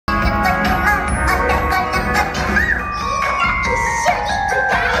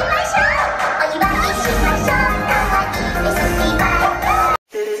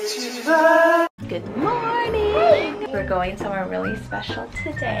really special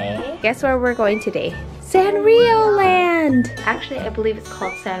today. Guess where we're going today? Sanrio Land! Actually, I believe it's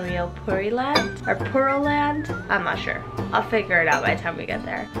called Sanrio Puroland or Puroland. I'm not sure. I'll figure it out by the time we get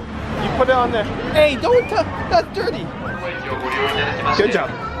there. You put it on there. Hey, don't touch. That's dirty. Good job.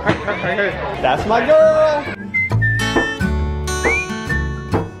 That's my girl.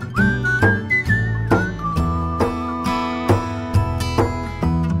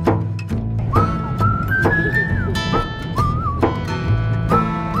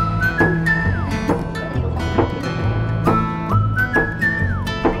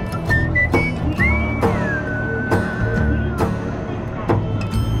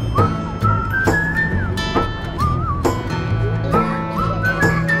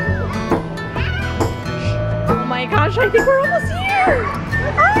 I think we're almost here!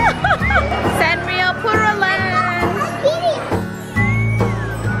 Sanrio Puroland!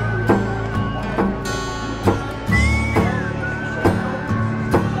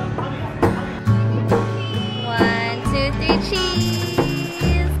 1, 2, 3, cheese!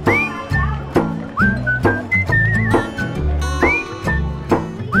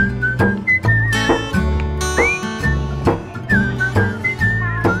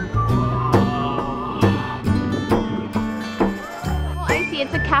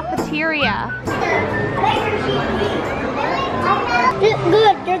 It's a cafeteria.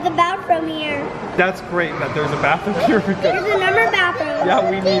 Good, there's a bathroom here. That's great that there's a bathroom here. There's another bathroom. Yeah,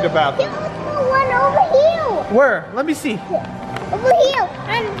 we need a bathroom. There's one over here. Where? Let me see. Over here,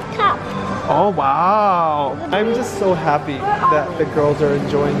 on top. Oh, wow. I'm just so happy that the girls are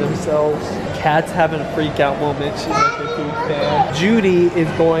enjoying themselves. Kat's having a freak out moment. She's like a huge fan. Judy is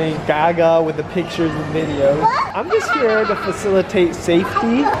going gaga with the pictures and videos. What? I'm just here to facilitate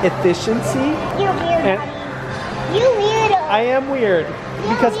safety, efficiency. You're weird. And you weirdo. I am weird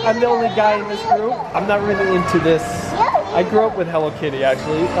because I'm the only guy in this group. I'm not really into this. I grew up with Hello Kitty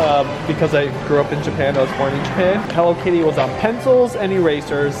actually because I grew up in Japan. I was born in Japan. Hello Kitty was on pencils and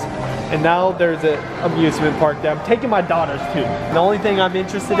erasers. And now there's an amusement park that I'm taking my daughters to. The only thing I'm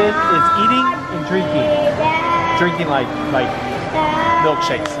interested in is eating and drinking. Drinking like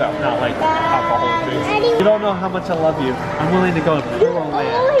milkshake stuff, not like alcohol drinks. You don't know how much I love you. I'm willing to go to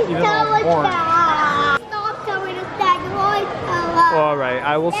Puroland, even though I'm bored. Stop telling us that. You always tell us. Alright,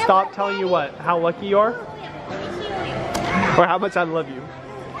 I will stop telling you what, how lucky you are? Or how much I love you.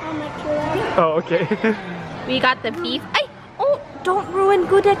 How much you love me. Oh, okay. We got the beef. Oh, don't ruin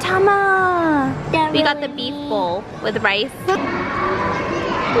Gudetama. We got the beef bowl with rice.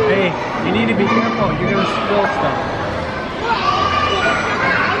 Hey, you need to be careful. You're gonna spill stuff.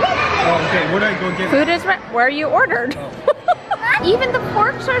 Oh, okay, where do I go get Food is right where you ordered. Even the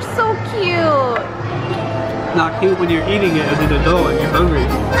forks are so cute. Not cute when you're eating it as an adult and you're hungry.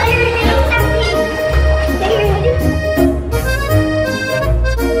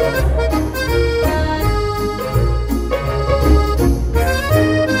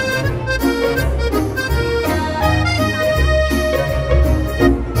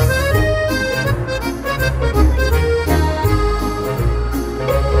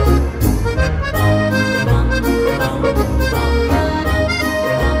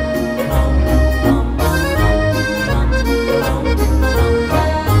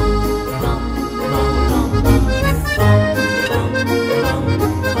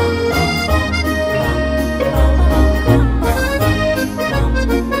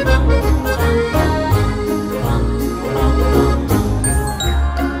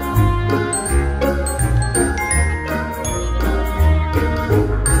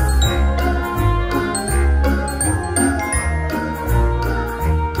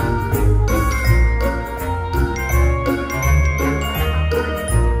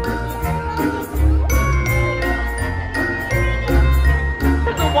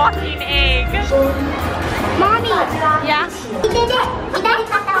 Walking egg. Mommy. Yeah.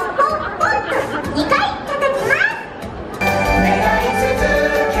 Yeah.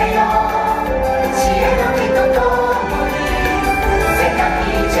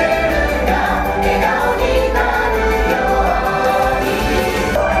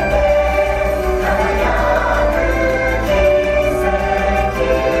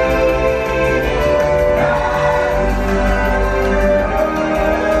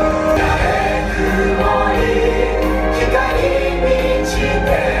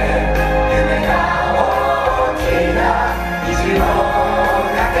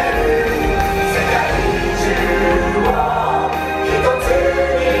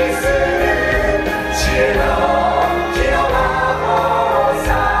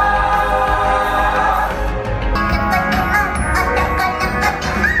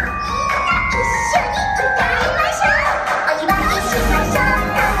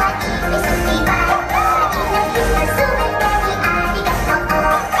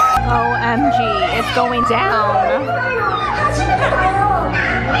 going down.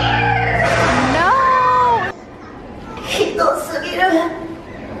 No!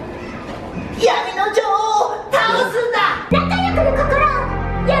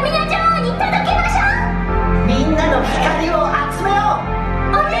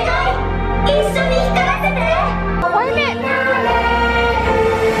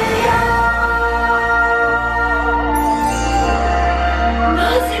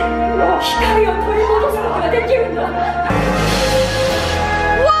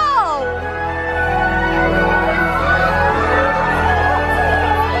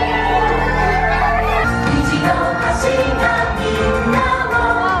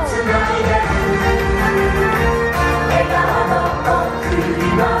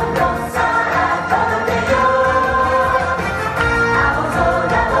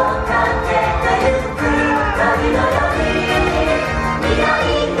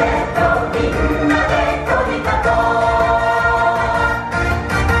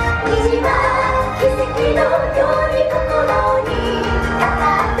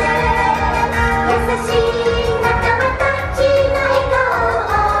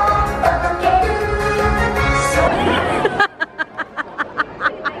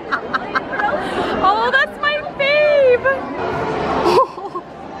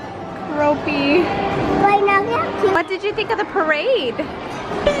 What did you think of the parade?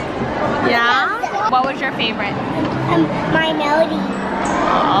 Yeah? What was your favorite? My melody.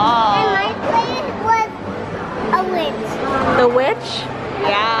 Oh. And my favorite was a witch. The witch?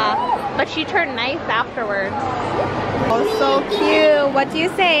 Yeah. But she turned nice afterwards. Oh, so cute. What do you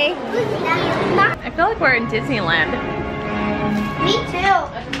say? I feel like we're in Disneyland. Me too.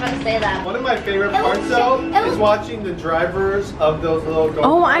 I was about to say that. One of my favorite parts though is watching the drivers of those little go-karts.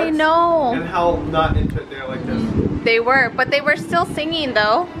 Oh, I know. And how not into it they're like this. They were, but they were still singing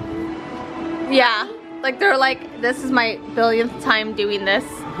though. Yeah. Like they're like, this is my billionth time doing this.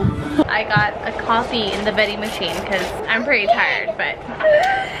 I got a coffee in the vending machine because I'm pretty tired, but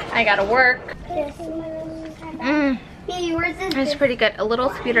I gotta work. It's pretty good. A little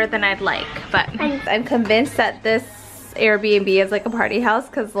sweeter than I'd like, but I'm convinced that this Airbnb is like a party house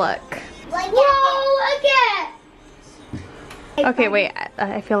because look. Whoa, look at! Okay, wait.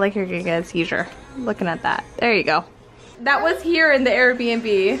 I feel like you're gonna get a seizure looking at that. There you go. That was here in the Airbnb.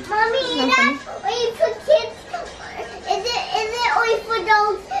 Mommy, that's only for kids. Is it only for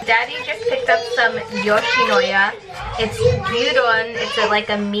dogs? Daddy just picked up some Yoshinoya. It's gyudon. It's like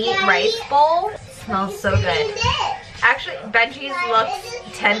a meat rice bowl. Smells so good. Actually, Benji's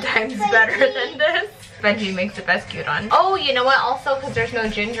looks 10 times better than this. Benji makes the best gyudon. Oh, you know what? Also, because there's no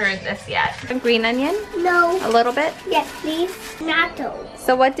ginger in this yet. A green onion? No. A little bit? Yes, please. Natto.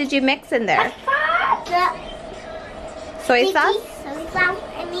 So what did you mix in there? Soy sauce? Soy sauce.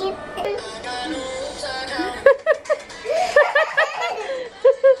 I mean.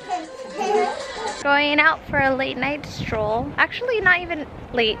 Going out for a late night stroll. Actually, not even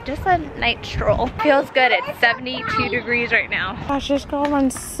late, just a night stroll. Feels good. It's 72 degrees right now. Gosh, this girl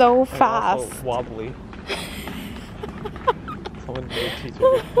runs so fast. Also wobbly. Someone did teach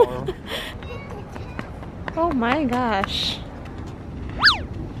her to farm. Oh my gosh.